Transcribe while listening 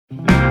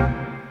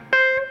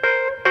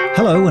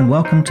Hello and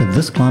welcome to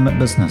This Climate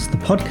Business, the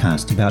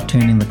podcast about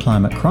turning the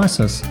climate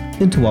crisis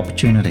into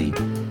opportunity.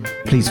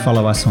 Please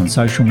follow us on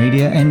social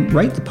media and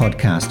rate the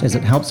podcast as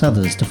it helps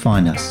others to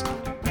find us.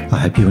 I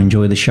hope you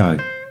enjoy the show.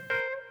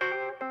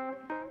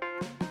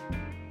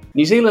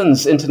 New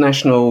Zealand's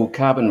international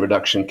carbon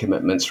reduction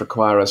commitments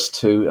require us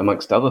to,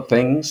 amongst other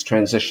things,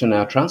 transition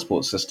our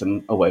transport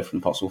system away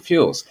from fossil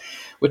fuels.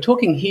 We're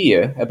talking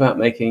here about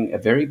making a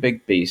very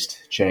big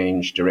beast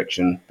change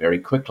direction very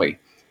quickly.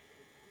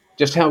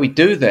 Just how we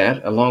do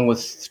that, along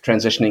with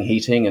transitioning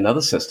heating and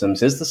other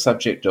systems, is the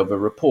subject of a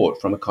report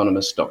from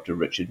economist Dr.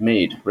 Richard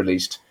Mead,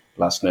 released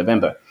last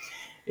November.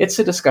 It's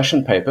a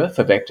discussion paper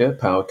for Vector,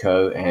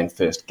 PowerCo and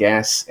First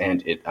Gas,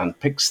 and it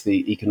unpicks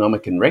the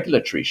economic and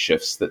regulatory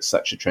shifts that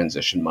such a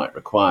transition might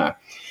require.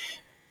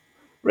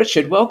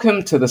 Richard,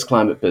 welcome to This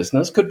Climate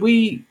Business. Could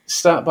we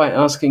start by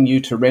asking you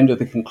to render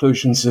the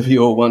conclusions of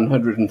your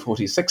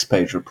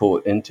 146-page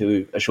report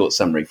into a short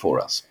summary for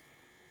us?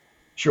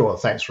 Sure,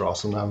 thanks,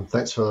 Ross, and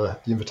thanks for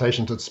the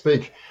invitation to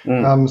speak.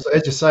 So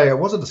as you say, it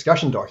was a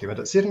discussion document.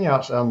 It's setting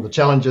out the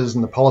challenges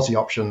and the policy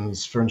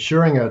options for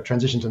ensuring a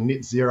transition to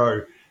net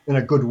zero in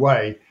a good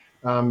way.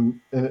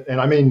 And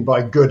I mean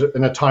by good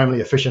in a timely,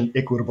 efficient,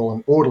 equitable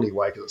and orderly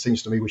way, because it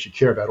seems to me we should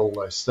care about all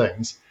those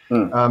things.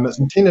 It's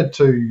intended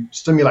to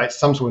stimulate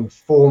some sort of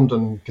informed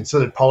and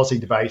considered policy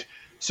debate,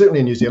 certainly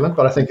in New Zealand,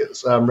 but I think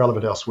it's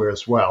relevant elsewhere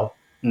as well.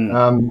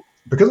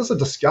 Because it's a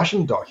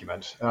discussion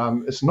document,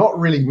 it's not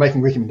really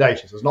making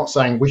recommendations. It's not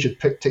saying we should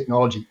pick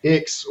technology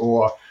X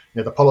or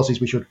the policies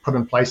we should put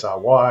in place are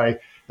Y.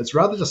 It's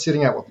rather just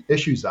setting out what the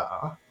issues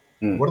are.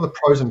 What are the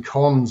pros and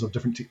cons of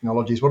different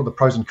technologies? What are the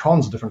pros and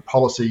cons of different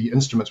policy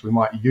instruments we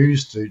might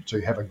use to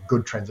have a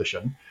good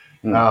transition?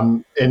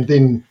 And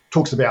then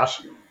talks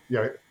about,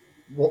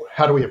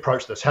 how do we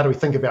approach this? How do we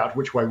think about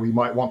which way we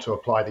might want to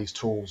apply these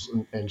tools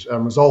and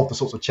resolve the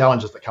sorts of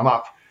challenges that come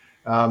up?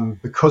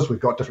 Because we've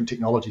got different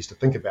technologies to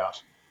think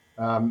about.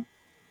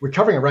 We're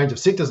covering a range of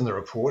sectors in the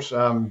report,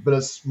 but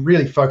it's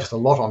really focused a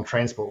lot on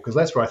transport because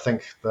that's where I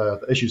think the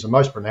issues are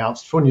most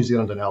pronounced for New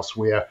Zealand and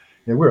elsewhere.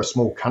 We're a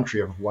small country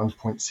of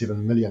 1.7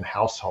 million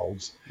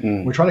households.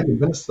 We're trying to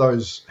convince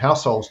those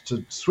households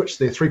to switch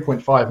their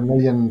 3.5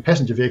 million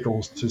passenger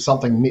vehicles to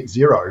something net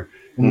zero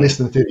in less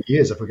than 30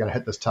 years if we're going to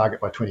hit this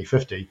target by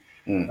 2050.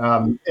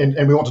 And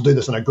we want to do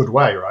this in a good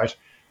way, right?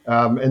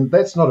 And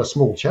that's not a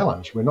small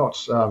challenge. We're not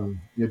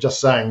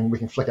just saying we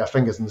can flick our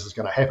fingers and this is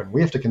going to happen.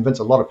 We have to convince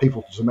a lot of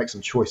people to make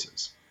some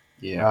choices.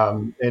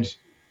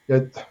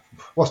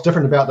 What's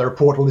different about the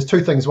report? Well, there's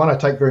two things. One, I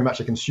take very much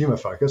a consumer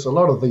focus. A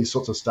lot of these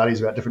sorts of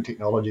studies about different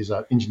technologies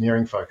are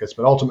engineering focused,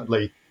 but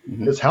ultimately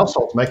it's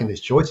households making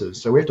these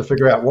choices. So we have to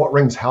figure out what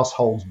rings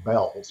households'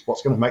 bells,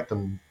 what's going to make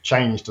them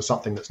change to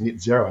something that's net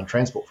zero in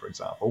transport, for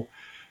example.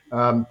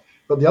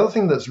 But the other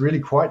thing that's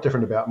really quite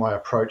different about my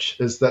approach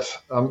is that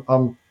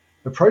I'm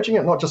approaching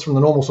it not just from the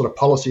normal sort of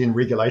policy and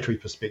regulatory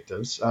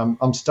perspectives.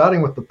 I'm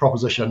starting with the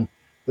proposition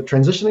that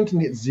transitioning to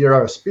net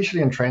zero,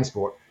 especially in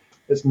transport,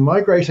 it's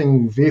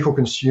migrating vehicle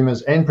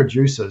consumers and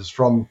producers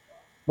from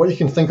what you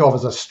can think of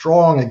as a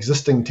strong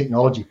existing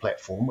technology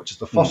platform, which is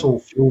the fossil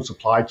fuel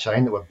supply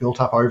chain that we've built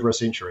up over a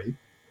century,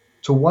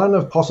 to one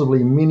of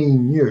possibly many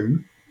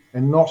new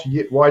and not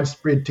yet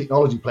widespread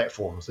technology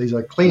platforms. These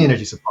are clean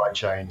energy supply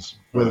chains,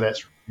 whether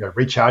that's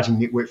recharging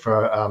network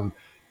for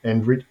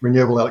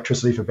renewable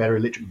electricity for battery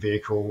electric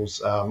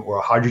vehicles, or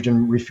a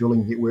hydrogen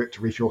refueling network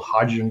to refuel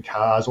hydrogen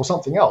cars, or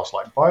something else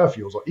like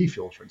biofuels or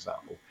e-fuels, for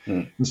example.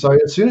 And so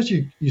as soon as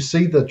you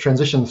see the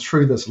transition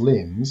through this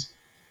lens,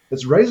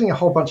 it's raising a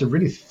whole bunch of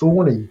really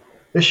thorny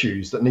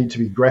issues that need to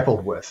be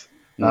grappled with.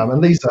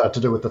 And these are to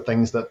do with the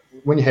things that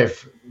when you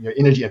have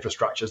energy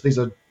infrastructures, these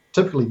are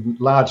typically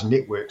large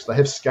networks. They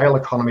have scale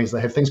economies. They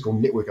have things called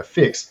network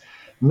effects.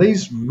 And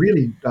these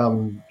really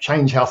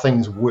change how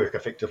things work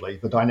effectively,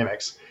 the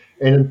dynamics.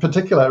 And in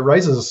particular, it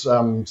raises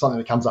something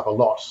that comes up a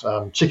lot,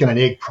 chicken and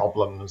egg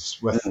problems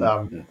with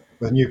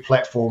new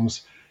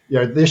platforms.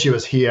 The issue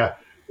is here,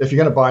 if you're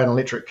going to buy an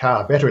electric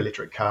car, battery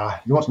electric car,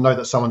 you want to know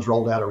that someone's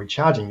rolled out a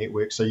recharging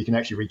network so you can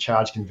actually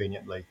recharge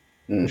conveniently.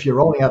 If you're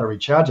rolling out a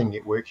recharging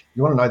network,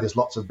 you want to know there's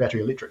lots of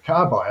battery electric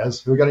car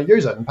buyers who are going to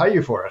use it and pay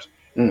you for it.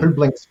 Who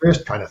blinks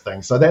first kind of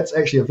thing. So that's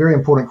actually a very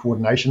important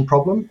coordination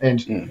problem.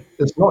 And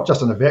it's not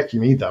just in a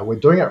vacuum either. We're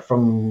doing it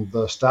from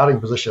the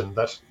starting position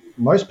that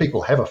most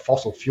people have a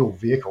fossil fuel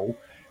vehicle.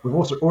 We've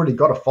also already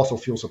got a fossil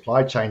fuel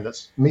supply chain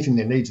that's meeting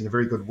their needs in a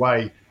very good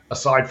way,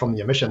 aside from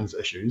the emissions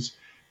issues.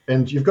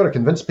 And you've got to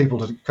convince people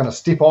to kind of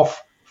step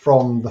off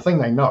from the thing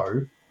they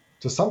know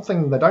to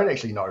something they don't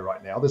actually know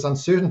right now. There's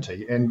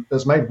uncertainty, and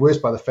it's made worse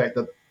by the fact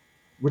that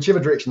whichever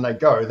direction they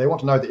go, they want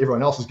to know that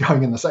everyone else is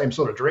going in the same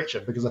sort of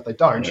direction, because if they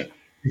don't,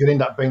 you could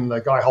end up being the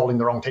guy holding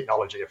the wrong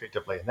technology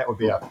effectively, and that would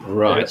be a...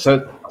 Right,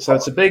 so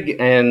it's a big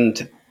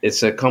and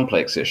it's a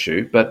complex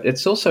issue, but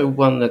it's also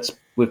one that's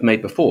we've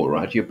made before,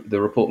 right? The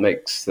report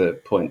makes the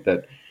point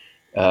that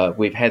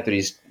we've had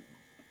these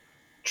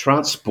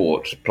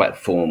transport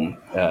platform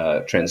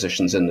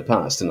transitions in the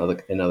past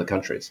in other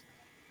countries.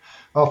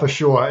 Oh, for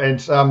sure.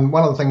 And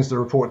one of the things the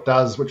report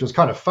does, which was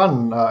kind of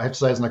fun, I have to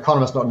say, as an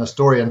economist, not an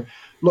historian,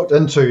 looked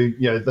into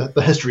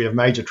the history of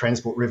major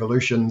transport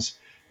revolutions.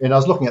 And I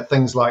was looking at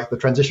things like the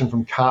transition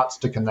from carts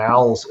to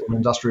canals in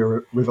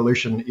Industrial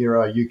Revolution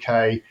era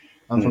UK,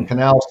 from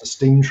canals to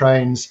steam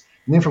trains,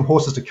 and then from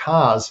horses to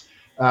cars.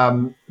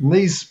 And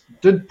these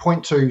did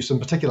point to some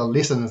particular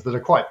lessons that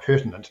are quite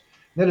pertinent.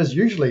 And that is,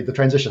 usually the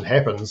transition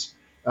happens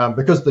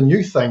because the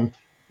new thing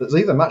is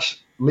either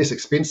much less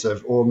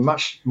expensive or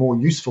much more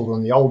useful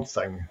than the old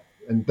thing.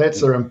 And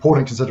that's an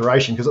important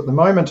consideration, because at the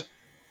moment,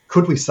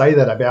 could we say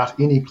that about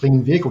any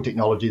clean vehicle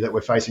technology that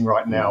we're facing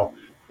right now?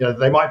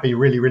 They might be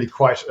really, really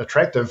quite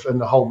attractive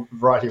in a whole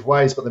variety of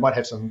ways, but they might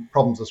have some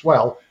problems as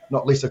well.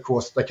 Not least, of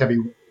course, they can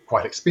be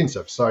quite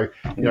expensive. So,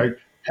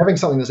 having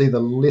something that's either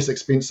less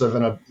expensive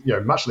and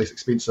much less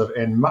expensive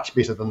and much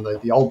better than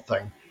the old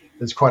thing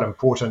is quite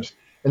important.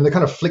 And the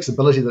kind of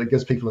flexibility that it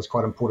gives people is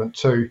quite important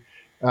too.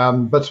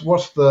 But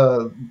what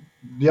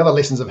the other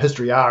lessons of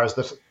history are is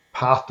that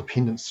path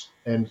dependence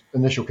and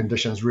initial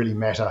conditions really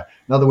matter.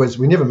 In other words,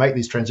 we never make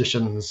these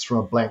transitions from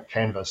a blank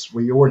canvas.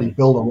 We already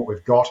build on what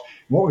we've got.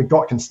 And what we've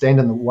got can stand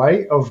in the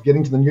way of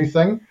getting to the new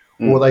thing,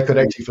 or they could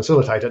actually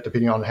facilitate it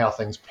depending on how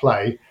things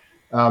play.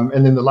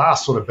 And then the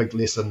last sort of big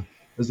lesson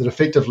is that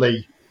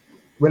effectively,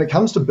 when it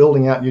comes to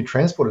building out new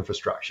transport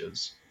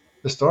infrastructures,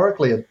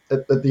 historically,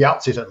 at the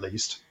outset at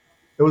least,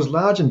 it was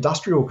large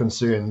industrial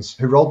concerns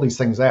who rolled these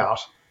things out,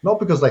 not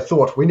because they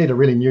thought we need a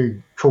really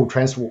new, cool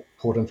transport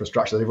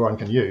infrastructure that everyone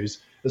can use.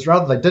 It's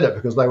rather they did it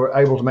because they were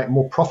able to make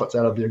more profits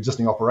out of their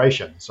existing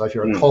operation. So if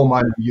you're a coal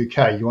mine in the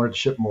UK, you wanted to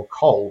ship more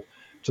coal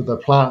to the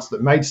plants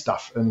that made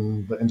stuff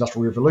in the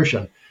Industrial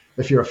Revolution.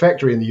 If you're a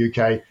factory in the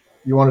UK,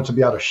 you wanted to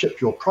be able to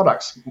ship your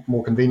products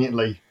more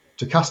conveniently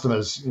to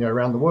customers,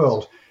 around the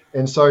world.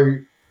 And so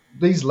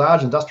these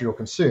large industrial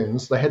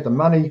concerns, they had the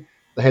money,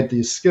 they had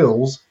the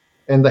skills,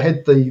 and they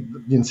had the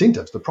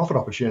incentives, the profit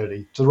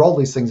opportunity to roll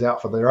these things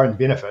out for their own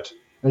benefit.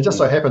 And it just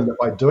so happened that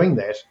by doing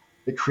that,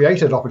 it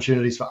created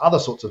opportunities for other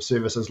sorts of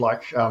services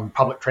like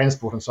public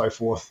transport and so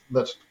forth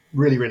that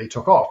really, really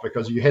took off,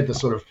 because you had this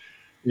sort of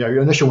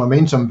initial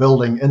momentum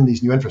building in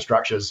these new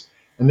infrastructures,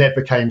 and that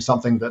became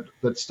something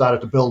that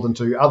started to build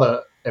into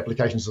other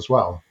applications as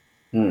well.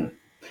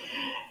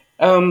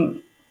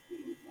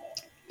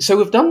 So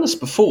we've done this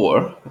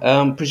before.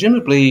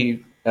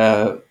 Presumably,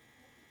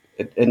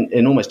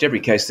 in almost every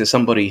case, there's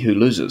somebody who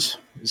loses.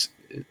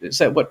 Is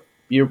that what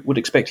you would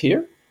expect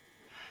here?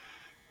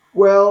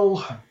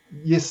 Well,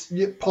 yes,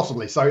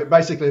 possibly. So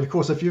basically, of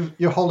course, if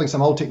you're holding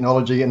some old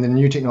technology and then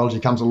new technology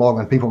comes along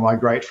and people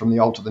migrate from the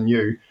old to the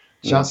new,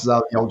 chances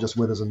are the old just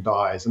withers and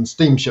dies. And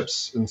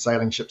steamships and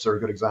sailing ships are a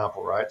good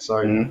example, right?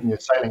 So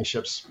sailing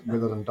ships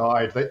withered and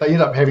died. They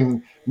end up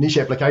having niche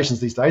applications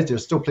these days.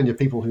 There's still plenty of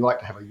people who like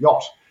to have a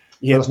yacht,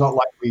 but it's not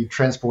like we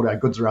transport our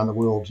goods around the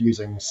world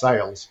using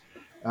sails.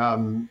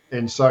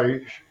 And so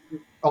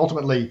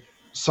ultimately,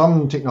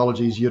 some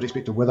technologies you'd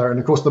expect to wither. And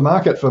of course, the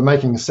market for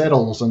making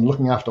saddles and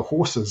looking after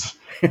horses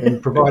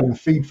and providing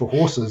feed for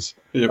horses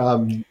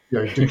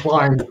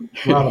declined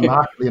rather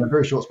markedly in a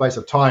very short space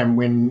of time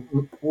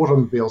when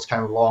automobiles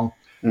came along,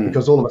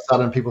 because all of a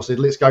sudden people said,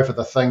 let's go for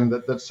the thing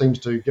that seems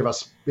to give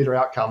us better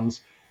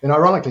outcomes. And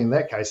ironically, in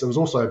that case, it was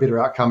also a better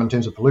outcome in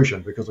terms of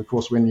pollution, because, of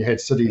course, when you had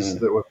cities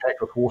that were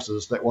packed with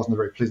horses, that wasn't a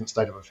very pleasant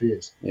state of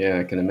affairs. Yeah,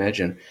 I can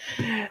imagine.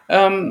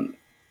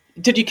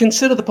 Did you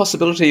consider the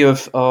possibility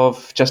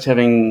of just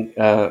having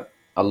a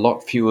lot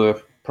fewer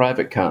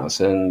private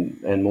cars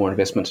and more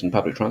investment in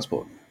public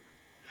transport?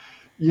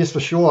 Yes,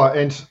 for sure.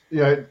 And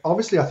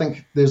obviously, I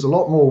think there's a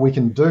lot more we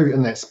can do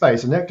in that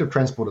space, and active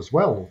transport as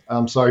well.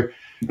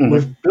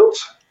 We've built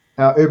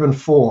our urban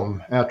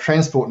form, our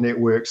transport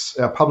networks,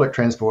 our public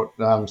transport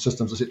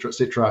systems, et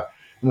cetera,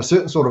 in a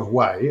certain sort of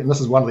way. And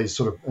this is one of these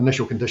sort of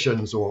initial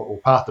conditions or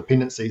path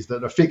dependencies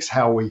that affects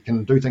how we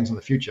can do things in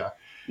the future.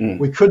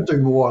 We could do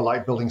more,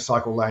 like building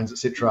cycle lanes, et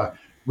cetera,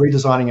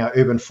 redesigning our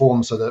urban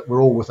form so that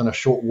we're all within a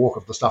short walk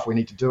of the stuff we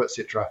need to do, et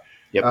cetera.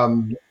 Yep.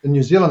 In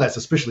New Zealand, that's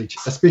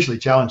especially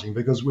challenging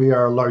because we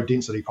are a low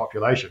density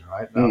population,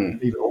 right?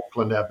 Even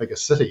Auckland, our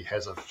biggest city,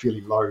 has a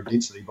fairly low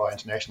density by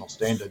international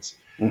standards.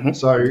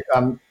 So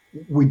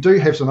we do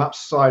have some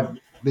upside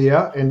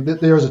there, and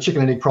there is a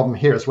chicken and egg problem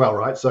here as well,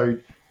 right? So,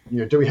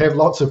 do we have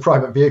lots of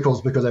private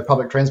vehicles because our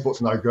public transport's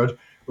no good,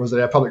 or is it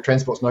our public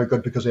transport's no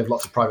good because we have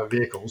lots of private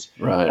vehicles?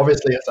 Right.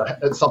 Obviously,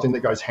 it's something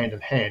that goes hand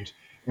in hand,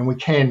 and we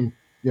can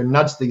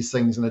nudge these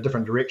things in a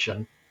different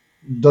direction.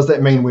 Does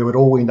that mean we would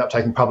all end up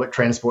taking public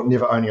transport,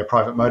 never owning a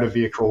private motor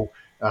vehicle,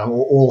 or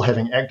all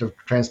having active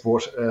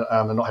transport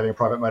and not having a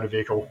private motor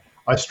vehicle?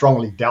 I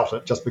strongly doubt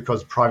it, just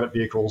because private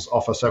vehicles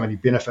offer so many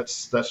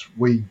benefits that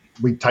we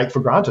take for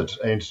granted,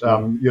 and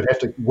you'd have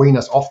to wean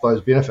us off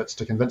those benefits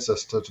to convince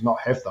us to not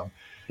have them.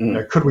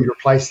 Could we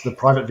replace the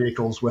private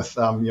vehicles with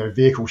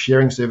vehicle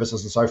sharing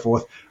services and so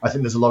forth? I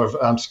think there's a lot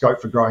of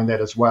scope for growing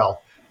that as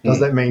well. Does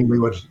that mean we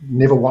would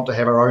never want to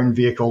have our own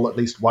vehicle, at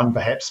least one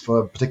perhaps,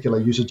 for particular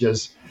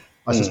usages?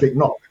 I suspect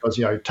not, because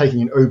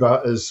taking an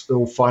Uber is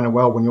all fine and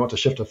well when you want to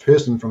shift a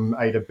person from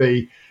A to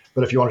B,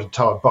 but if you wanted to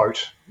tow a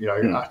boat,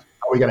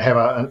 we going to have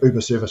an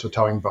Uber service for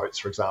towing boats,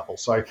 for example?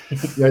 So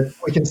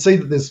we can see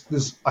that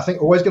there's I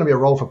think always going to be a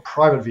role for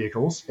private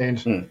vehicles, and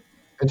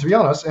to be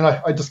honest, and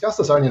I discussed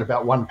this only in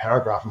about one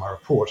paragraph in my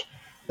report,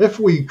 if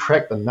we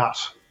crack the nut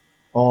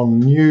on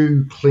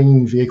new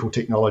clean vehicle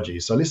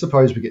technologies, so let's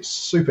suppose we get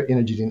super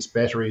energy dense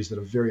batteries that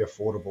are very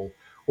affordable,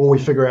 or we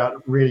figure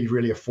out really,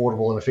 really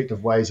affordable and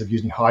effective ways of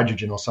using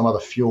hydrogen or some other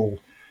fuel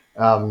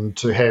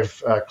to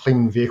have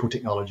clean vehicle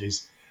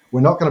technologies,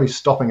 we're not going to be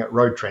stopping at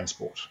road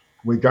transport.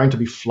 We're going to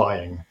be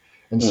flying.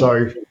 And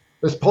so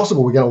it's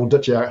possible we're going to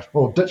ditch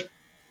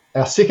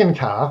our second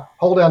car,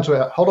 hold on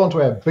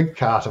to our big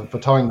car for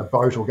towing the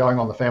boat or going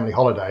on the family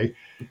holiday.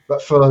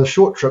 But for the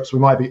short trips, we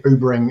might be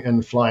Ubering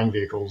in flying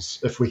vehicles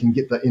if we can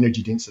get the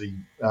energy density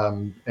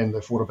and the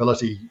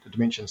affordability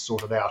dimensions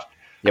sorted out.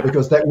 Yep.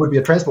 Because that would be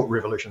a transport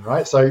revolution,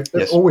 right? So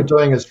if all we're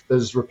doing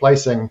is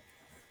replacing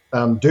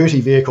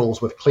dirty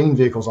vehicles with clean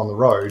vehicles on the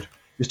road,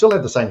 you still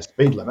have the same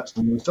speed limits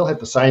and you still have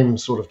the same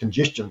sort of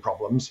congestion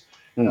problems.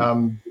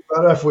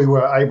 But if we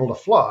were able to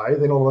fly,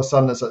 then all of a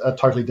sudden it's a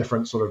totally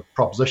different sort of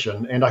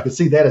proposition. And I could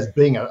see that as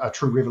being a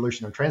true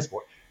revolution in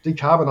transport.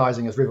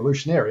 Decarbonising is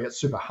revolutionary. It's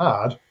super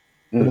hard.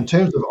 But in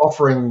terms of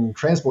offering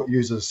transport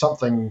users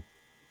something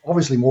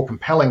obviously more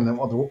compelling than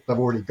what they've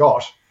already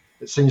got,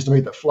 it seems to me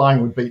that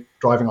flying would beat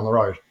driving on the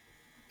road.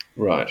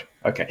 Right.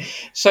 Okay.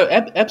 So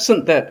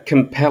absent that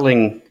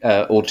compelling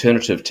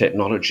alternative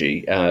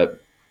technology,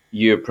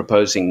 you're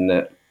proposing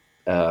that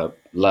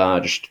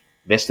large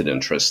vested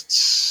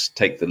interests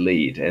take the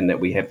lead and that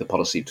we have the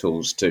policy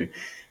tools to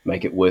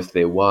make it worth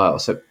their while.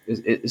 So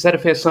is that a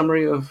fair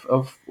summary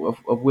of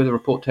where the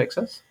report takes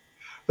us?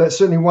 That's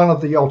certainly one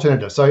of the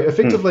alternatives. So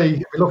effectively,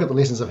 if we look at the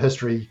lessons of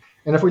history,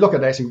 and if we look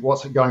at actually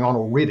what's going on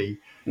already,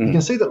 you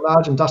can see that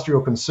large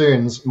industrial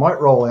concerns might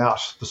roll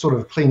out the sort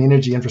of clean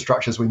energy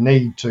infrastructures we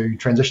need to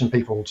transition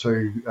people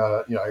to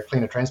a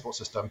cleaner transport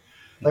system.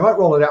 They might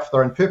roll it out for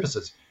their own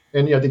purposes.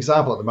 And the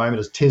example at the moment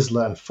is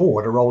Tesla and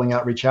Ford are rolling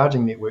out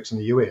recharging networks in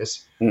the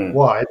US.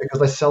 Why? Because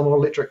they sell more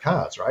electric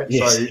cars, right?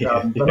 Yes, so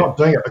they're not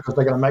doing it because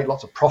they're going to make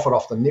lots of profit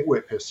off the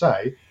network per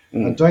se.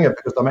 They're doing it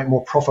because they make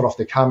more profit off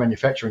their car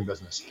manufacturing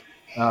business.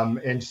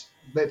 And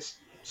that's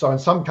so in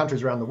some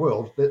countries around the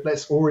world,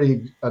 that's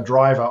already a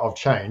driver of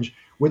change.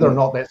 Whether or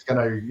not that's going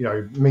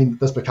to mean that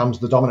this becomes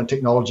the dominant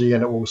technology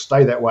and it will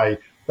stay that way,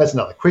 that's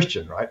another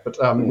question, right? But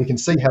we can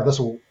see how this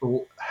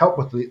will help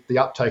with the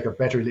uptake of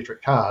battery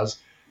electric cars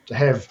to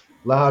have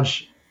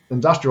large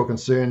industrial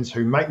concerns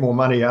who make more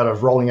money out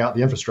of rolling out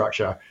that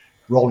infrastructure.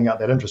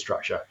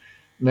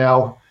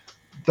 Now,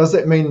 does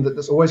that mean that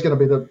there's always going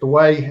to be the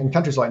way in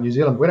countries like New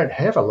Zealand, we don't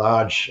have a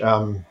large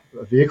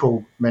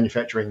vehicle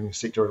manufacturing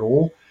sector at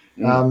all.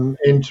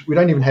 And we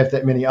don't even have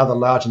that many other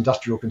large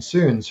industrial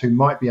concerns who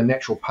might be a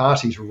natural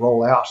party to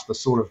roll out the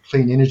sort of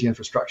clean energy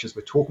infrastructures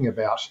we're talking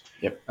about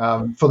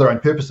for their own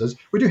purposes.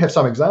 We do have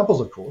some examples,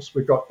 of course.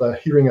 We've got the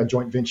Heringa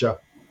joint venture,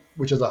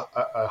 which is a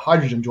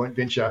hydrogen joint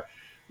venture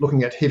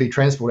looking at heavy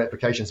transport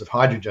applications of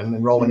hydrogen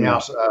and rolling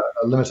out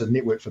a limited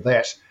network for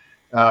that.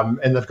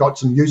 And they've got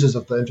some users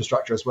of the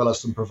infrastructure as well as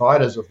some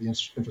providers of the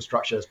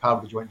infrastructure as part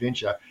of the joint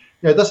venture.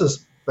 This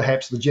is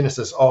perhaps the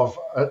genesis of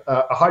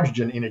a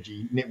hydrogen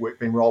energy network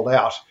being rolled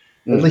out,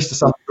 at least to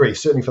some degree,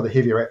 certainly for the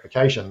heavier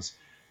applications.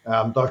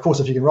 Though, of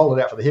course, if you can roll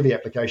it out for the heavy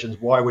applications,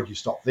 why would you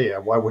stop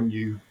there? Why wouldn't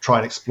you try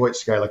and exploit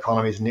scale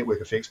economies and network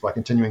effects by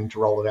continuing to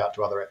roll it out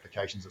to other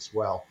applications as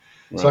well?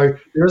 Right. So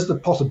there is the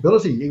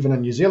possibility, even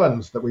in New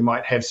Zealand, that we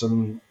might have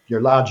some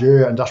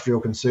larger industrial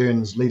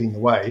concerns leading the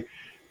way.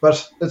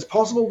 But it's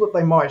possible that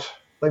they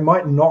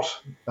might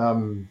not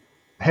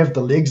have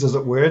the legs, as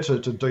it were, to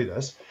do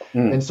this.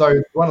 And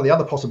so one of the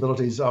other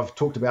possibilities I've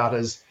talked about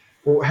is,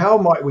 well, how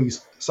might we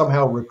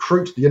somehow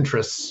recruit the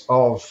interests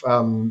of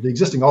the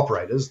existing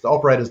operators, the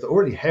operators that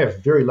already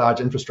have very large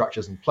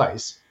infrastructures in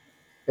place,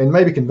 and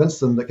maybe convince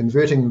them that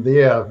converting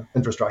their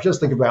infrastructures,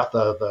 think about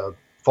the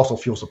fossil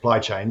fuel supply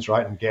chains,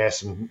 right, and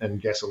gas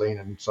and gasoline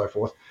and so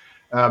forth.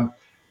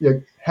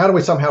 How do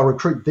we somehow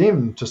recruit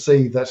them to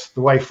see that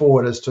the way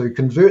forward is to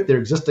convert their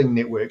existing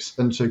networks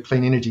into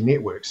clean energy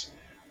networks?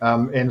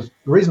 And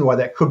the reason why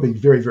that could be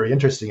very, very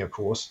interesting, of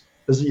course,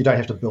 is that you don't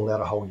have to build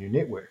out a whole new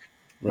network.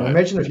 Right.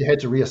 Imagine if you had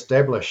to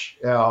re-establish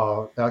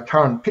our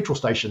current petrol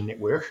station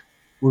network,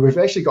 where we've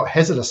actually got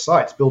hazardous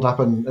sites built up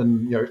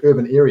in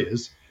urban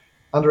areas.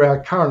 Under our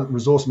current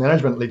resource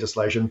management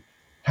legislation,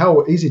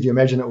 how easy do you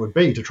imagine it would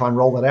be to try and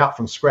roll that out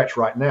from scratch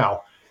right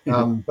now?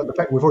 But the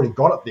fact we've already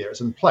got it there, it's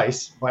in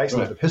place by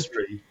accident of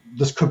history.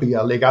 This could be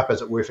a leg up,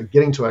 as it were, for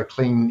getting to a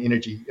clean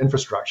energy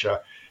infrastructure.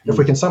 If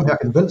we can somehow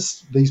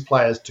convince these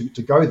players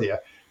to go there,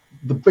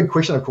 the big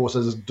question, of course,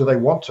 is do they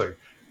want to?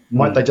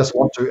 Might they just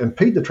want to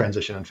impede the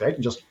transition, in fact,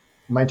 and just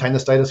maintain the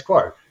status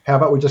quo? How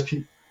about we just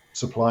keep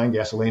supplying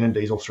gasoline and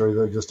diesel through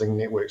the existing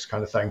networks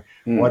kind of thing?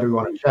 Why do we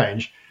want to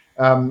change?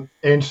 And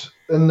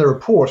in the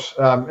report,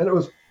 and it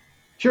was,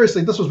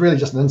 curiously, this was really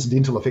just an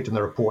incidental effect in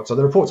the report. So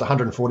the report's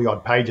 140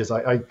 odd pages.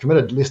 I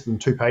committed less than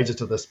 2 pages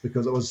to this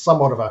because it was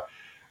somewhat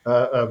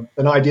of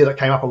an idea that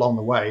came up along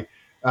the way.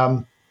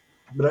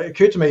 But it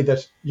occurred to me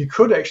that you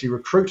could actually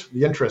recruit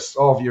the interests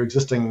of your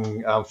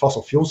existing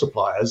fossil fuel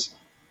suppliers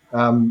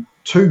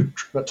to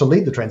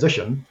lead the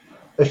transition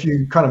if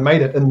you kind of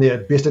made it in their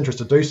best interest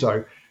to do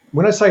so.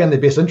 When I say in their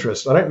best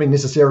interest, I don't mean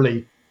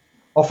necessarily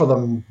offer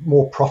them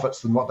more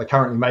profits than what they're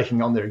currently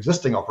making on their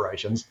existing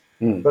operations,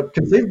 but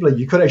conceivably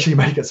you could actually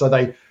make it so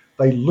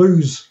they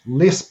lose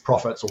less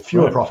profits or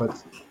fewer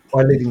profits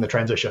by leading the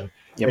transition.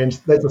 Yep. And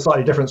that's a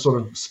slightly different sort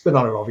of spin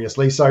on it,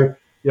 obviously. So,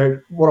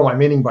 what am I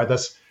meaning by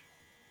this?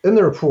 In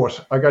the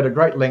report, I go to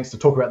great lengths to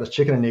talk about this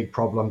chicken and egg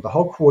problem, the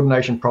whole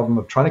coordination problem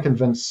of trying to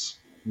convince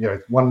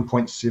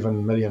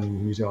 1.7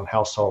 million New Zealand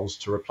households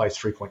to replace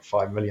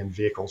 3.5 million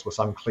vehicles with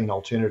some clean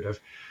alternative.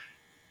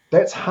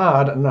 That's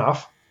hard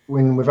enough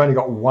when we've only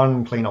got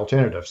one clean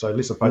alternative. So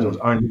let's suppose it was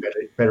only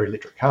battery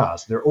electric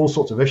cars. There are all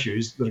sorts of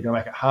issues that are going to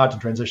make it hard to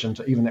transition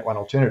to even that one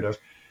alternative.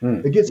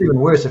 It gets even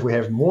worse if we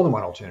have more than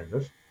one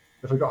alternative.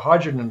 If we've got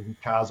hydrogen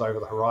cars over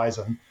the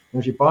horizon, and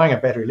if you're buying a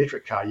battery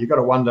electric car, you've got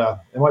to wonder,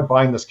 am I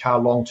buying this car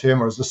long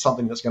term, or is this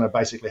something that's going to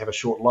basically have a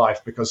short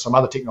life because some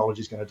other technology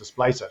is going to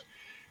displace it?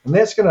 And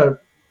that's going to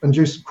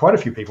induce quite a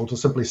few people to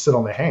simply sit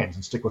on their hands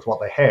and stick with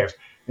what they have.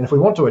 And if we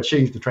want to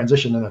achieve the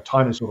transition in a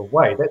timely sort of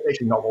way, that's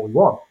actually not what we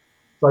want.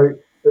 So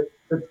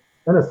it's,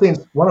 in a sense,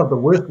 one of the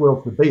worst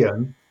worlds to be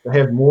in, to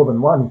have more than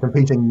one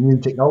competing new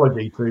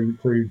technology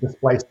to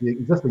displace the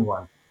existing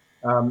one.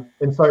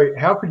 And so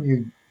how can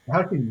you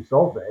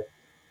solve that?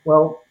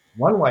 Well,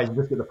 one way is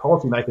just get the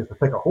policymakers to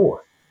pick a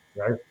horse.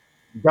 The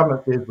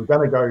government says we're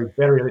going to go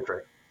battery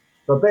electric,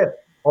 but that's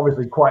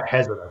obviously quite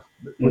hazardous.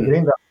 We could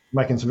end up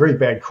making some very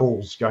bad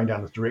calls going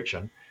down this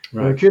direction.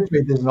 Right. And it occurred to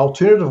me there's an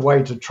alternative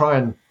way to try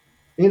and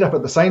end up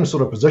at the same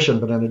sort of position,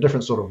 but in a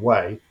different sort of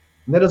way.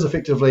 And that is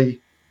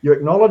effectively, you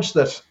acknowledge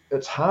that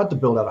it's hard to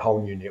build out a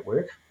whole new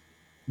network,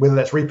 whether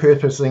that's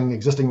repurposing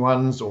existing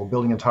ones or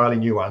building entirely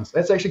new ones.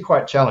 That's actually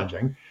quite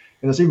challenging.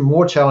 And it's even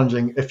more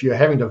challenging if you're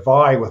having to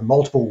vie with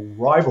multiple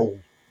rival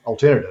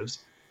alternatives.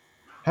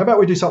 How about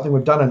we do something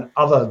we've done in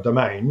other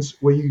domains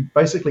where you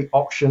basically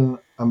auction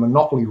a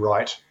monopoly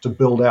right to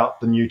build out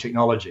the new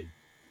technology?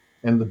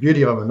 And the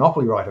beauty of a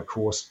monopoly right, of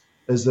course,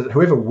 is that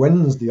whoever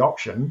wins the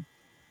auction,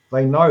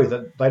 they know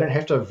that they don't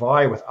have to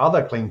vie with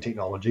other clean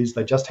technologies.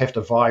 They just have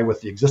to vie with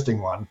the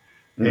existing one.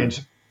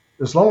 And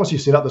as long as you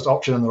set up this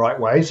auction in the right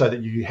way so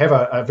that you have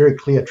a very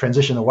clear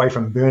transition away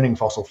from burning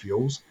fossil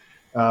fuels,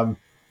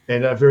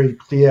 and a very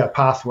clear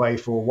pathway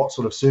for what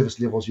sort of service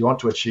levels you want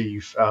to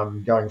achieve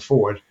going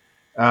forward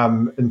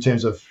in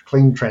terms of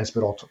clean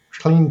transport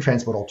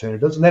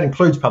alternatives. And that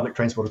includes public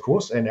transport, of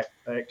course, and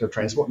active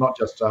transport, not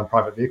just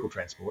private vehicle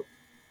transport.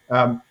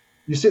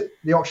 You set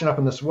the auction up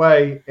in this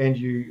way and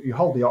you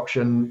hold the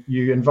auction,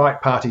 you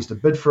invite parties to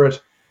bid for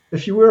it.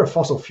 If you were a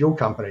fossil fuel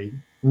company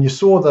and you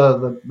saw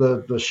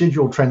the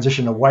scheduled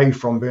transition away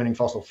from burning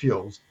fossil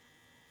fuels,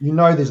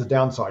 there's a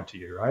downside to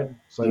you, right?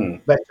 So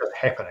that's just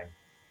happening.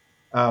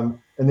 And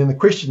then the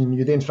question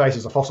you then face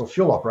as a fossil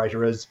fuel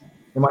operator is,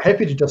 am I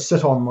happy to just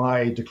sit on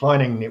my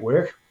declining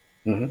network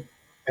and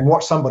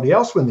watch somebody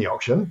else win the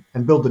auction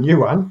and build the new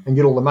one and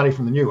get all the money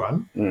from the new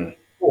one?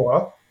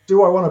 Or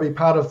do I want to be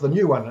part of the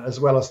new one as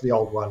well as the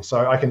old one?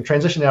 So I can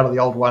transition out of the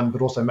old one,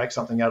 but also make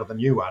something out of the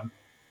new one.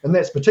 And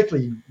that's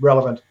particularly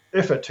relevant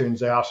if it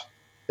turns out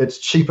it's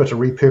cheaper to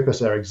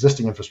repurpose our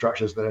existing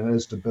infrastructures than it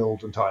is to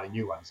build entirely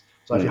new ones.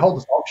 So if you hold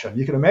this auction,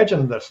 you can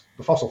imagine that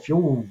the fossil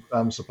fuel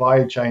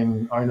supply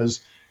chain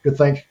owners could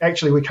think,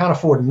 actually, we can't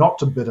afford not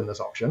to bid in this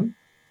auction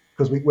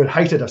because we'd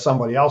hate it if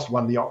somebody else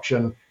won the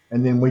auction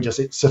and then we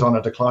just sit on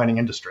a declining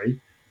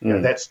industry.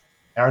 That's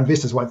our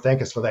investors won't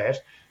thank us for that.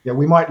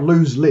 We might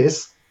lose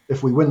less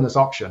if we win this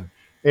auction.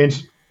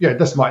 And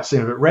this might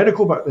seem a bit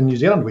radical, but in New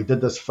Zealand, we did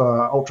this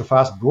for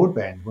ultra-fast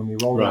broadband when we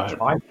rolled out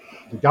fibre.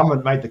 The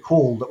government made the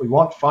call that we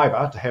want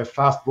fibre to have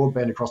fast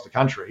broadband across the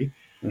country.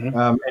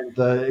 And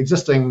the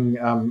existing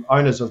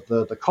owners of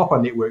the copper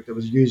network that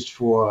was used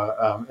for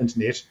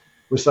internet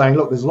were saying,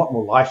 look, there's a lot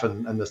more life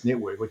in this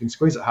network. We can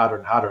squeeze it harder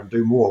and harder and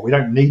do more. We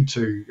don't need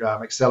to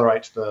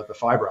accelerate the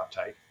fibre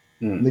uptake.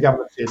 And the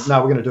government said, no,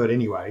 we're going to do it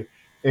anyway.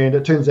 And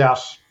it turns out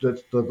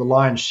that the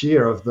lion's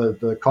share of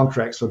the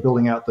contracts for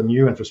building out the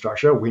new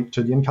infrastructure went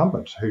to the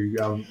incumbent,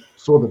 who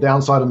saw the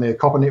downside in their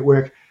copper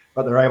network,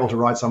 but they're able to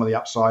ride some of the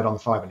upside on the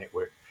fibre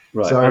network.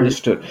 Right, so,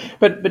 understood.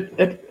 But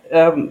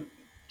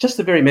just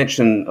the very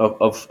mention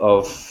of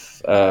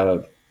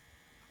the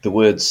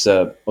words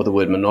or the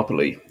word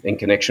monopoly in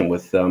connection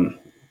with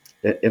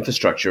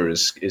infrastructure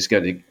is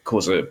going to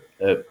cause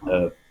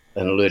an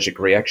allergic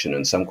reaction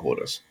in some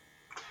quarters.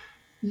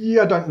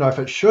 Yeah, I don't know if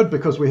it should,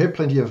 because we have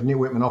plenty of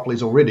network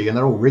monopolies already, and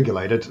they're all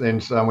regulated,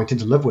 and we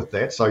tend to live with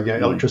that. So,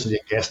 electricity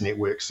and gas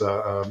networks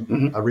are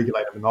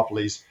regulated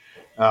monopolies.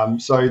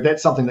 So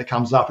that's something that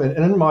comes up. And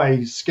in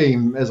my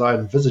scheme, as I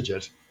envisage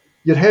it,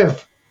 you'd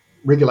have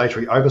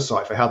regulatory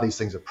oversight for how these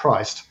things are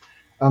priced.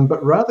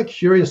 But rather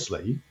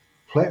curiously,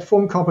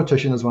 platform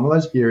competition is one of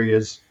those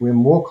areas where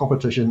more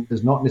competition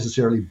is not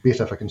necessarily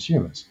better for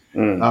consumers.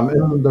 In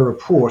the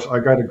report, I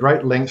go to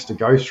great lengths to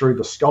go through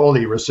the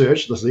scholarly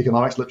research, this is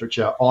economics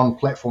literature, on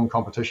platform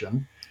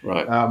competition.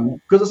 Right.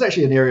 Because it's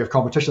actually an area of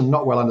competition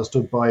not well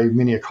understood by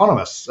many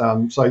economists.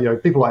 So,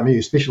 people like me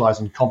who specialize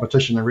in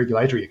competition and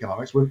regulatory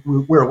economics,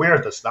 we're aware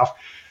of this stuff,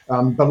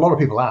 but a lot of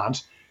people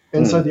aren't.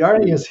 And so the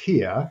irony is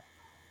here,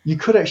 you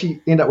could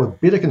actually end up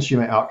with better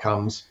consumer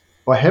outcomes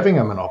by having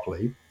a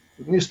monopoly,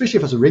 especially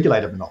if it's a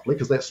regulated monopoly,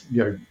 because that's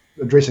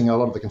addressing a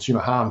lot of the consumer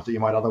harms that you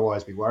might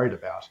otherwise be worried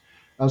about.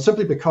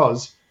 Simply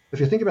because if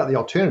you think about the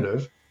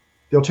alternative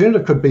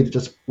could be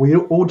that we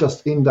all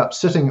just end up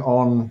sitting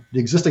on the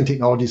existing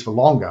technologies for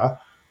longer,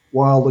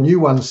 while the new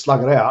ones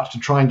slug it out to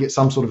try and get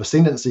some sort of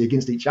ascendancy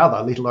against each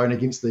other, let alone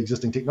against the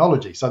existing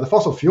technology. So the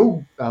fossil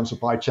fuel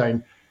supply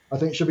chain, I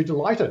think, should be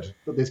delighted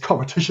that there's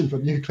competition for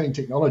new clean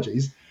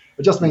technologies.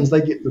 It just means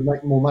they get to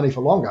make more money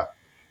for longer.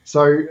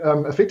 So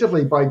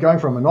effectively, by going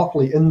for a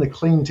monopoly in the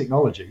clean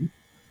technology,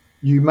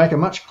 you make a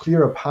much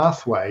clearer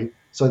pathway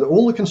so that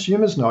all the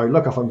consumers know,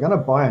 look, if I'm going to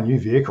buy a new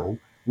vehicle,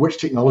 which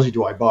technology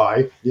do I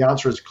buy? The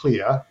answer is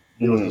clear.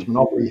 There was this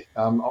monopoly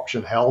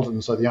option held,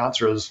 and so the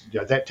answer is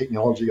that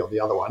technology or the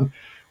other one.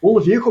 All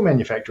the vehicle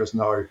manufacturers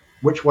know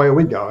which way are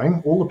we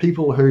going. All the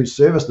people who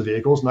service the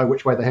vehicles know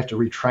which way they have to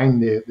retrain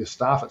their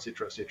staff, et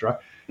cetera, et cetera.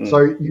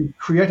 So you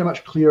create a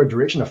much clearer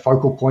direction, a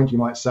focal point, you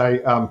might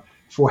say,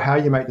 for how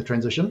you make the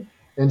transition.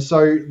 And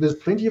so there's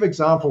plenty of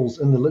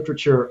examples in the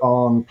literature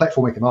on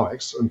platform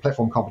economics and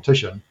platform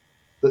competition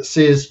that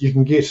says you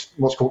can get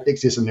what's called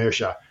excess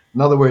inertia.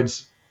 In other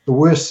words, the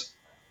worst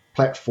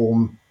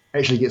platform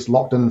actually gets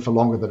locked in for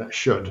longer than it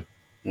should,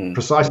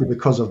 precisely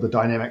because of the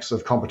dynamics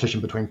of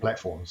competition between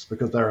platforms,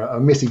 because they're a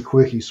messy,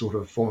 quirky sort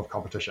of form of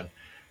competition.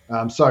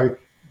 So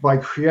by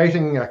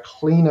creating a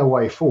cleaner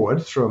way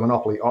forward through a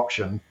monopoly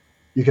auction,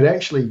 you could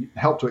actually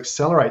help to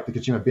accelerate the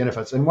consumer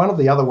benefits. And one of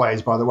the other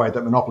ways, by the way,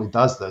 that monopoly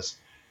does this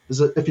is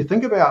that if you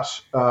think about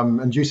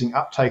inducing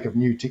uptake of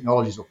new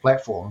technologies or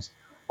platforms,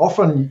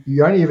 often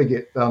you only ever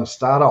get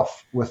start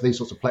off with these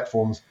sorts of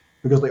platforms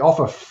because they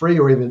offer free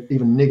or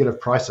even negative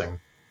pricing.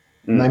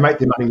 And they make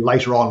their money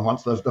later on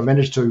once they've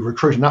managed to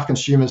recruit enough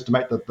consumers to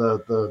make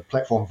the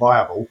platform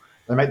viable.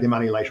 They make their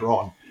money later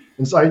on.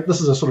 And so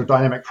this is a sort of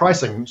dynamic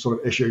pricing sort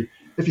of issue.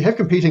 If you have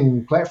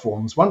competing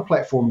platforms, one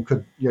platform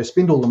could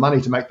spend all the money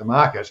to make the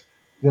market,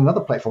 then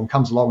another platform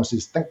comes along and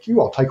says, thank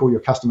you, I'll take all your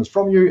customers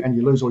from you, and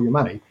you lose all your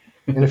money.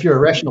 And if you're a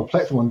rational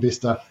platform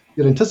investor,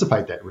 you'd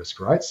anticipate that risk,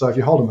 right? So if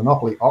you hold a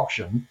monopoly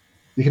auction,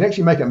 you can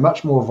actually make it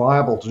much more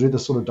viable to do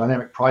this sort of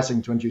dynamic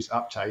pricing to induce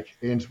uptake.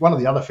 And one of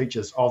the other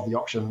features of the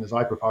auction, as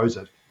I propose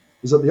it,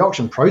 is that the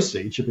auction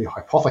proceeds should be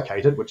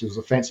hypothecated, which is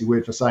a fancy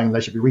word for saying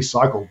they should be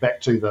recycled back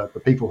to the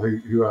people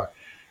who are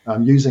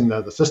using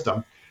the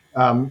system.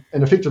 And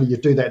effectively, you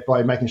do that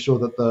by making sure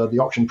that the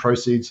auction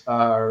proceeds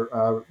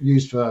are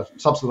used for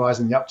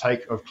subsidizing the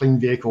uptake of clean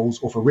vehicles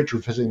or for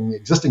retrofitting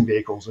existing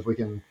vehicles, if we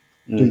can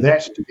do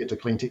that to get to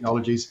clean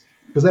technologies,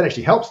 because that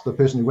actually helps the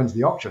person who wins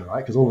the auction,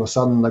 right? Because all of a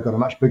sudden they've got a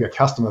much bigger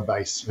customer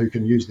base who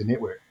can use the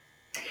network.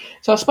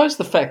 So I suppose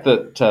the fact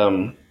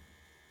that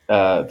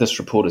this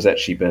report has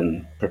actually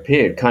been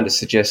prepared kind of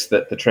suggests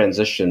that the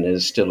transition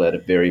is still at a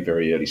very,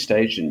 very early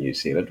stage in New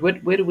Zealand.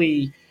 Where do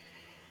we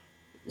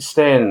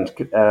stand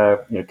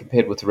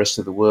compared with the rest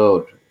of the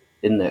world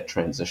in that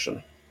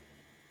transition?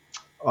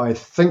 I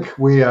think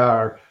we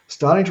are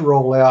starting to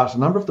roll out a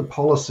number of the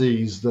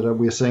policies that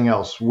we're seeing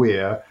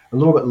elsewhere a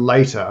little bit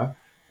later,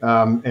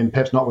 and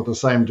perhaps not with the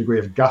same degree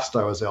of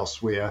gusto as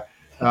elsewhere.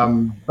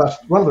 But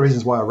one of the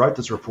reasons why I wrote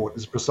this report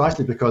is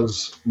precisely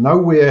because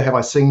nowhere have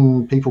I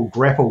seen people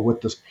grapple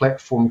with this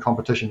platform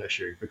competition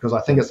issue, because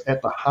I think it's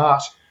at the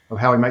heart of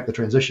how we make the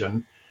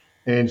transition.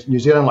 And New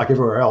Zealand, like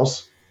everywhere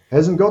else,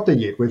 hasn't got there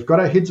yet. We've got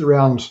our heads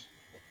around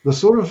the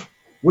sort of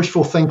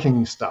wishful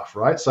thinking stuff,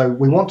 right? So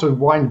we want to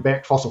wind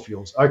back fossil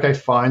fuels. Okay,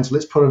 fine. So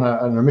let's put in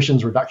an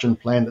emissions reduction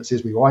plan that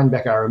says we wind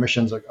back our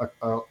emissions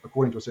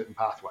according to a certain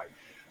pathway.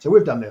 So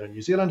we've done that in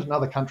New Zealand, and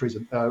other countries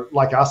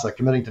like us are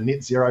committing to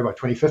net zero by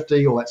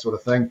 2050, all that sort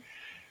of thing.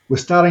 We're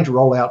starting to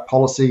roll out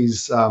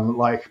policies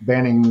like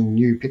banning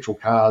new petrol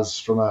cars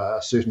from a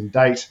certain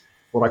date,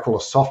 what I call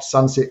a soft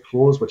sunset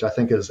clause, which I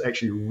think is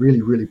actually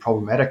really, really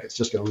problematic. It's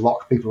just going to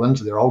lock people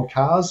into their old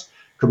cars.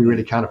 Could be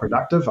really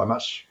counterproductive. I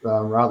much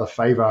rather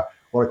favour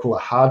what I call a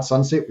hard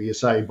sunset, where you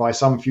say by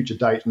some future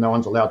date, no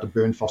one's allowed to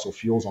burn fossil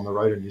fuels on the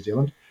road in New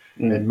Zealand,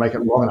 and make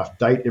it long enough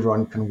date.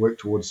 Everyone can work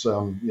towards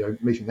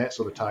meeting that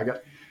sort of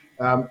target.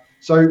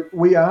 So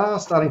we are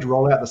starting to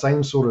roll out the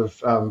same sort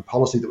of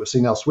policy that we've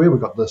seen elsewhere.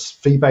 We've got this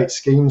fee-bait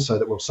scheme so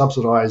that we'll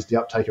subsidise the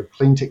uptake of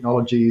clean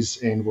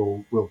technologies, and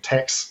we'll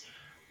tax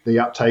the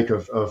uptake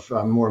of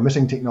more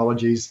emitting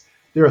technologies.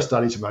 There are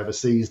studies from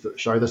overseas that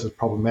show this is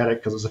problematic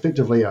because it's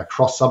effectively a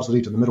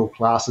cross-subsidy to the middle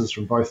classes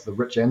from both the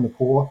rich and the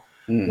poor.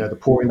 The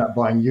poor end up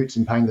buying utes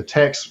and paying the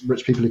tax.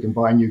 Rich people who can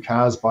buy new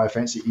cars, buy a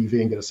fancy EV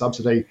and get a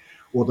subsidy,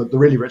 or the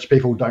really rich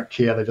people don't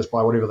care. They just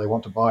buy whatever they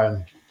want to buy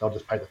and they'll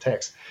just pay the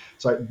tax.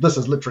 So this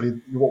is literally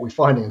what we're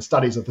finding in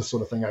studies of this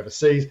sort of thing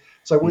overseas.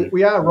 So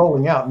we are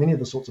rolling out many of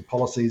the sorts of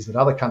policies that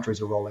other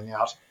countries are rolling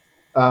out,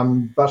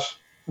 but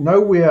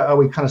nowhere are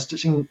we kind of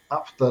stitching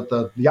up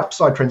the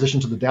upside transition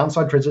to the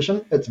downside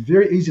transition. It's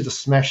very easy to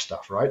smash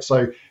stuff, right?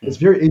 So it's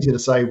very easy to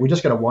say, we're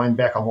just going to wind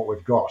back on what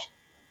we've got.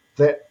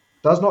 That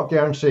does not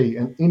guarantee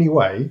in any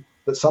way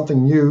that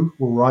something new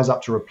will rise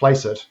up to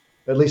replace it,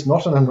 at least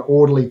not in an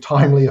orderly,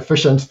 timely,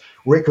 efficient,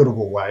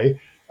 reputable way.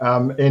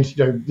 And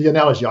the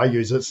analogy I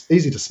use, it's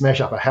easy to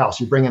smash up a house.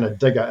 You bring in a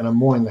digger in a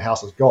morning, the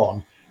house is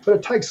gone. But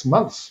it takes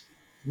months,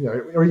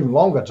 or even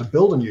longer to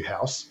build a new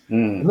house.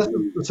 And this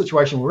is the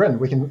situation we're in.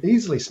 We can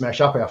easily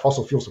smash up our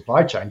fossil fuel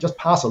supply chain, just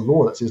pass a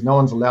law that says no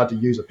one's allowed to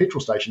use a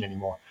petrol station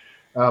anymore.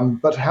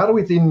 But how do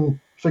we then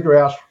figure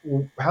out,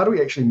 how do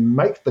we actually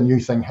make the new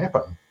thing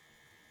happen?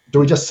 Do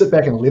we just sit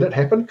back and let it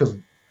happen?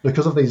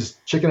 Because of these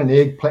chicken and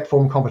egg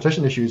platform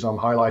competition issues I'm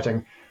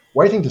highlighting,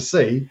 waiting to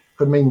see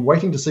could mean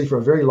waiting to see for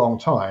a very long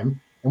time.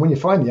 And when you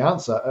find the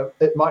answer,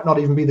 it might not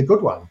even be the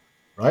good one,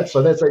 right?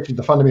 So that's actually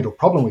the fundamental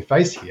problem we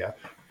face here.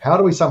 How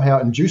do we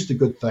somehow induce the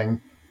good thing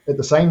at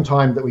the same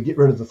time that we get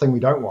rid of the thing we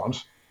don't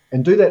want,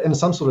 and do that in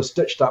some sort of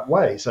stitched up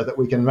way so that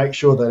we can make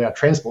sure that our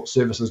transport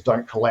services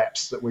don't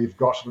collapse, that we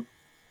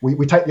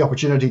take the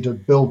opportunity to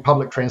build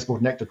public transport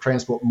and active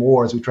transport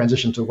more as we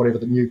transition to whatever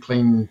the new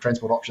clean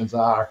transport options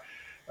are.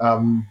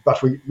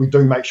 But we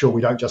do make sure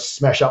we don't just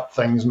smash up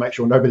things, make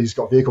sure nobody's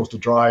got vehicles to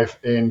drive,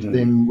 and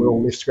then we're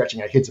all left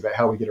scratching our heads about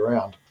how we get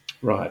around.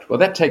 Right. Well,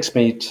 that takes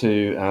me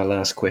to our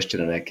last question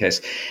in that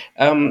case.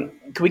 Can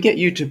we get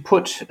you to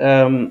put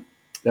to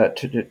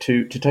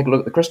take a look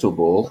at the crystal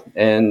ball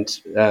and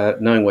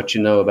knowing what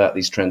you know about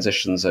these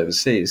transitions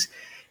overseas,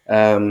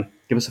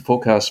 give us a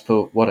forecast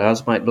for what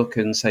ours might look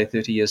in, say,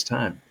 30 years'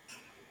 time?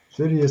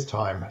 30 years'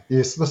 time.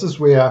 Yes, this is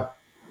where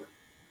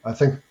I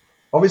think,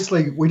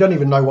 obviously, we don't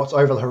even know what's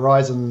over the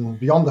horizon,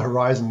 beyond the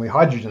horizon where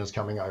hydrogen is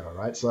coming over,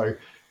 right? So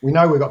we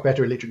know we've got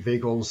battery electric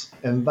vehicles,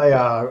 and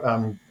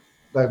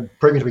they're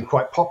proving to be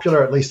quite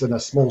popular, at least in a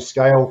small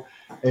scale.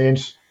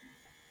 And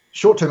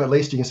short term, at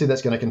least, you can see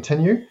that's going to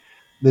continue.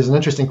 There's an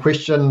interesting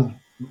question,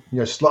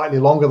 slightly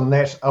longer than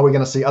that. Are we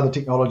going to see other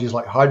technologies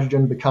like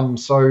hydrogen become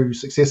so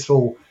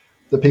successful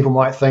that people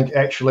might think,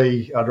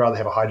 actually, I'd rather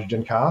have a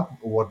hydrogen car?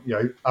 Or,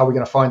 are we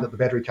going to find that the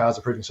battery cars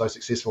are proving so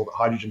successful that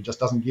hydrogen just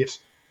doesn't get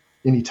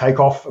any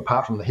takeoff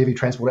apart from the heavy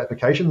transport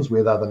applications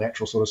where they're the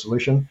natural sort of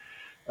solution?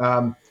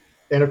 And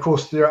of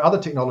course, there are other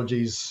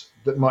technologies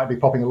that might be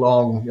popping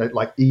along,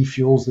 like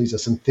e-fuels. These are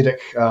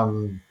synthetic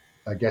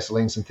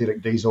gasoline,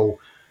 synthetic diesel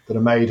that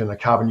are made in a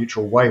carbon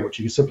neutral way, which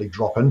you can simply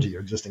drop into your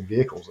existing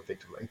vehicles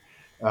effectively.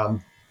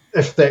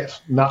 If that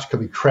nut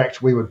could be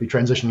cracked, we would be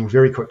transitioning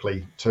very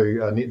quickly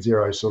to a net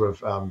zero sort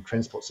of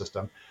transport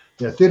system.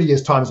 30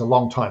 years' time is a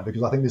long time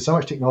because I think there's so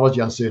much technology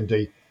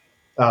uncertainty.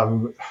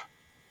 There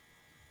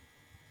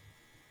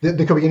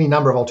could be any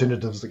number of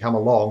alternatives that come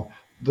along.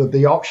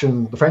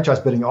 The franchise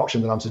bidding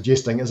auction that I'm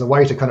suggesting is a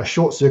way to kind of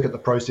short circuit the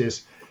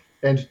process,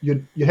 and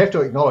you'd have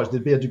to acknowledge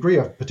there'd be a degree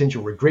of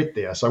potential regret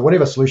there. So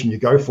whatever solution you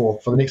go for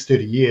the next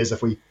 30 years,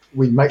 if we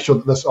make sure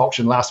that this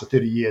auction lasts for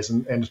 30 years,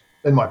 and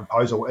in my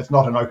proposal, it's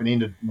not an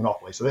open-ended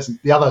monopoly. So that's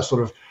the other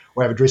sort of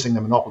way of addressing the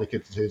monopoly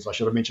concerns I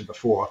should have mentioned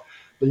before.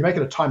 But you make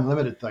it a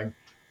time-limited thing.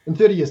 In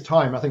 30 years'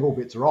 time, I think all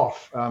bets are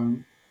off.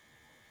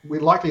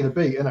 We're likely to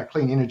be in a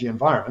clean energy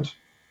environment,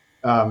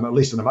 at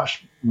least in a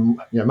much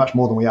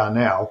more than we are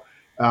now.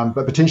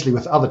 But potentially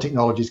with other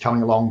technologies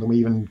coming along than we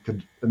even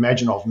could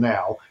imagine of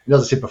now. And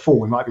as I said before,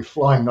 we might be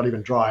flying, not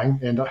even driving.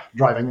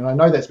 And I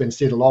know that's been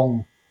said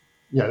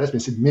that's been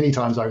said many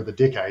times over the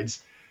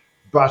decades.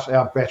 But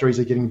our batteries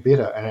are getting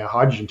better, and our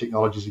hydrogen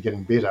technologies are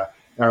getting better.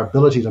 Our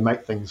ability to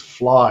make things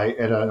fly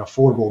at an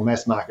affordable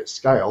mass market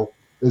scale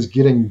is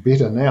getting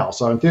better now.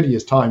 So in 30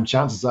 years' time,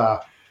 chances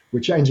are we're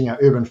changing our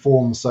urban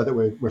forms so that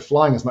we're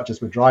flying as much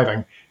as we're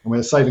driving, and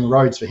we're saving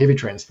roads for heavy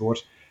transport.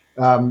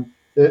 And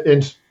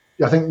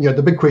I think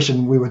the big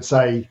question we would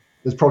say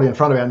is probably in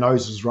front of our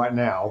noses right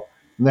now,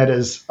 and that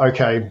is,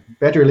 okay,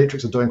 battery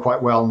electrics are doing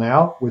quite well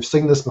now. We've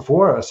seen this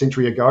before. A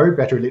century ago,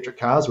 battery electric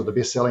cars were the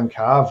best-selling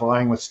car,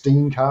 vying with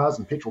steam cars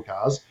and petrol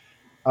cars.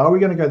 Are we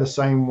going to go the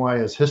same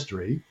way as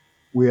history,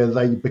 where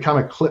they become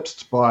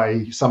eclipsed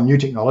by some new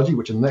technology,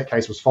 which in that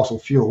case was fossil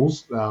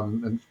fuels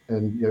and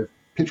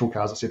petrol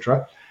cars,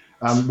 etc.?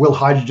 Will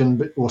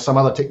hydrogen or some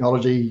other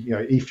technology,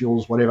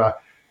 e-fuels, whatever,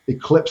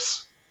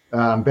 eclipse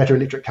battery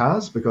electric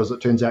cars, because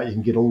it turns out you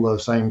can get all the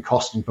same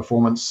cost and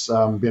performance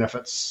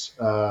benefits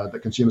that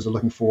consumers are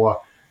looking for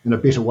in a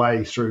better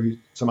way through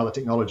some other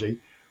technology?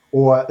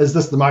 Or is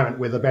this the moment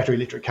where the battery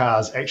electric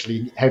cars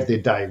actually have their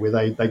day, where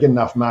they get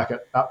enough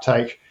market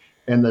uptake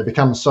and they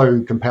become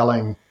so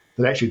compelling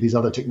that actually these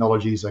other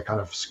technologies are kind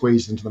of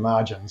squeezed into the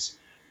margins?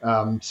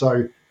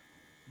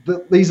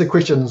 These are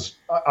questions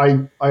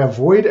I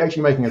avoid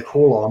actually making a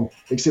call on,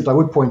 except I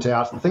would point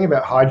out the thing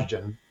about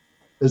hydrogen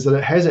is that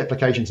it has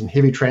applications in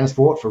heavy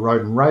transport for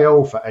road and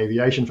rail, for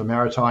aviation, for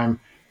maritime,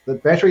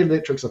 that battery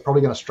electrics are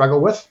probably going to struggle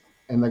with,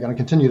 and they're going to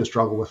continue to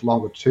struggle with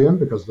longer term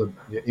because the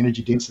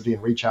energy density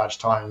and recharge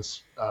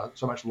times are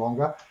so much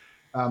longer.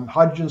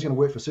 Hydrogen is going to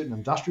work for certain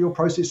industrial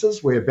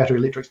processes where battery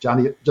electrics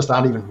just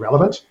aren't even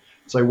relevant.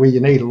 So where you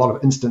need a lot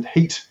of instant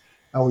heat,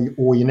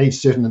 or you need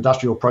certain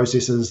industrial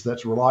processes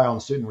that rely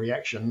on certain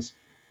reactions,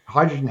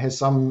 hydrogen has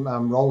some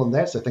role in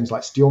that. So things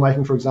like steel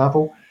making, for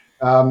example.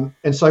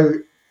 And so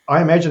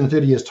I imagine in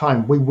 30 years'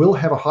 time, we will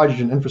have a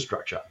hydrogen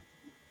infrastructure.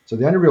 So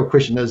the only real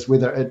question is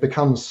whether it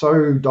becomes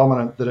so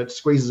dominant that it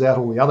squeezes out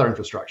all the other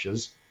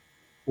infrastructures,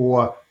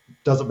 or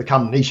does it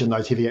become niche in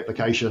those heavy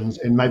applications,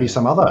 and maybe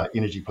some other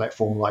energy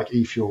platform like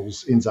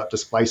e-fuels ends up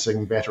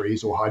displacing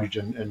batteries or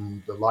hydrogen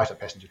in the lighter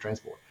passenger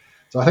transport.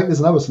 So I think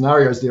there's a number of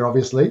scenarios there,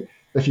 obviously.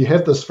 If you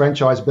have this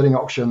franchise bidding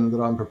auction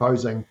that I'm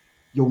proposing,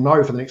 you'll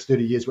know for the next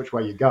 30 years which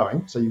way you're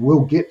going. So you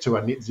will get to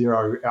a net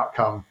zero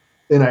outcome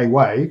in a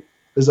way.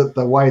 Is it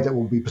the way that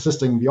will be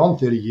persisting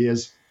beyond 30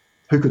 years?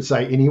 Who could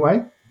say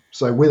anyway?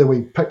 So whether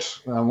we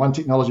picked one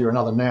technology or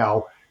another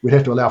now, we'd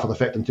have to allow for the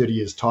fact in 30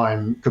 years'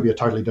 time could be a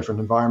totally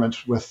different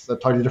environment with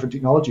totally different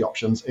technology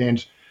options,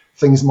 and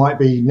things might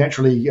be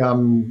naturally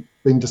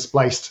being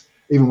displaced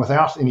even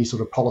without any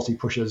sort of policy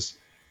pushes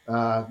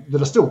that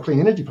are still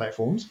clean energy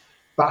platforms,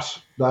 but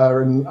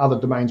they're in other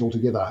domains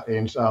altogether,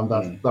 and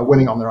they're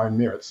winning on their own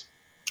merits.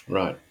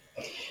 Right.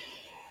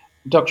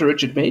 Dr.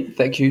 Richard Mead,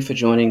 thank you for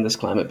joining This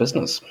Climate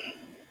Business.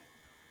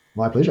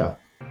 My pleasure.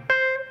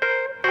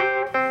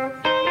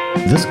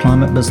 This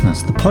Climate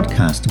Business, the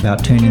podcast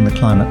about turning the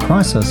climate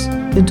crisis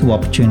into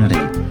opportunity.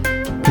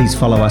 Please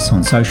follow us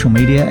on social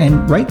media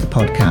and rate the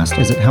podcast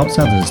as it helps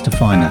others to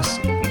find us.